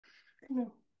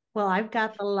Well, I've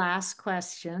got the last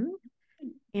question.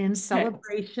 In Okay.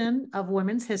 celebration of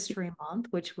Women's History Month,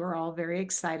 which we're all very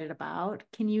excited about,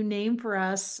 can you name for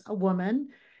us a woman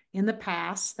in the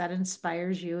past that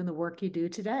inspires you in the work you do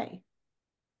today?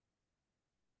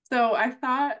 So I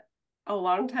thought a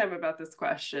long time about this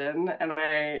question, and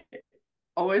I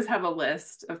always have a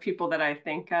list of people that I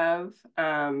think of.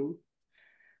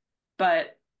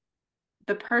 But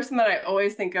the person that I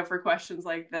always think of for questions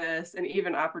like this and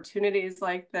even opportunities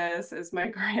like this is my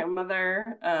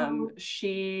grandmother.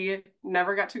 She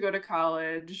never got to go to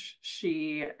college.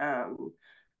 She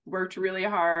worked really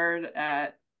hard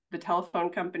at the telephone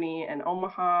company in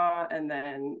Omaha and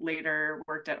then later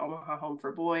worked at Omaha Home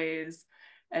for Boys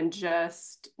and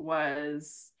just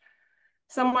was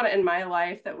someone in my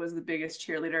life that was the biggest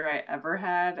cheerleader I ever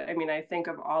had. I mean, I think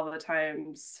of all the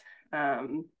times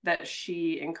that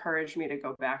she encouraged me to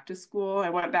go back to school. I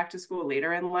went back to school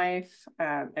later in life,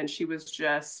 and she was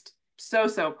just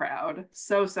so proud,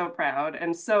 so proud,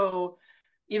 and so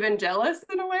even jealous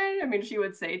in a way. I mean, she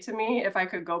would say to me, if I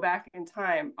could go back in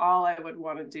time, all I would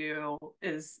want to do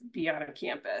is be on a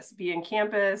campus, be in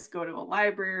campus, go to a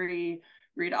library,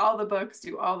 read all the books,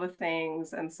 do all the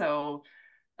things. And so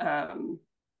um,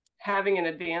 having an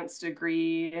advanced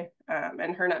degree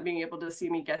and her not being able to see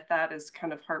me get that is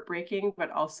kind of heartbreaking,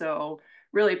 but also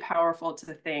really powerful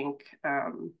to think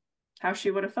how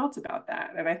she would have felt about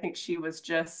that. And I think she was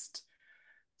just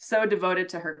so devoted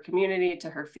to her community, to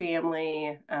her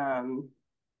family, and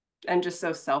just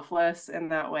so selfless in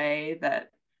that way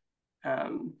that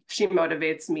she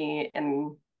motivates me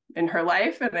in her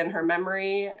life and in her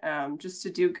memory, just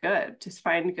to do good, to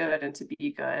find good and to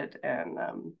be good. And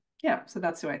yeah, so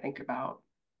that's who I think about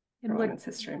And for Women's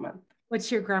History Month.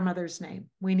 what's your grandmother's name?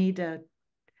 We need to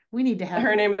have Her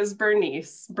her. name is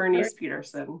Bernice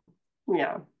Peterson.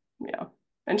 Yeah, yeah.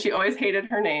 And she always hated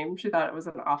her name. She thought it was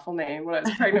an awful name. When I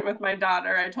was pregnant with my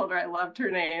daughter, I told her I loved her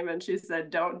name, and she said,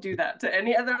 "Don't do that to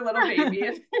any other little baby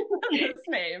in this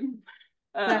name."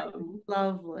 That's But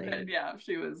lovely. yeah,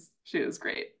 she was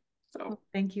great. So Well,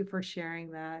 thank you for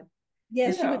sharing that.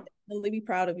 Yes, she yeah, would definitely be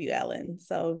proud of you, Ellen.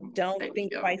 So don't thank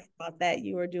think you. twice about that.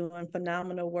 You are doing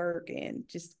phenomenal work and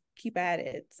just keep at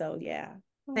it. So yeah.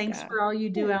 Oh Thanks God. for all you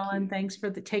do, Thank Ellen. you. Thanks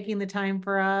for taking the time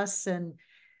for us and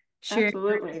sharing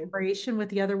your Absolutely. inspiration with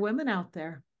the other women out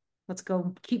there. Let's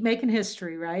go keep making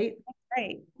history, right?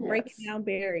 Great. Breaking Yes. down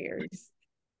barriers.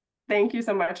 Thank you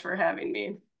so much for having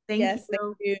me. Thank Yes,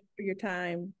 thank you. you for your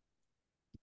time.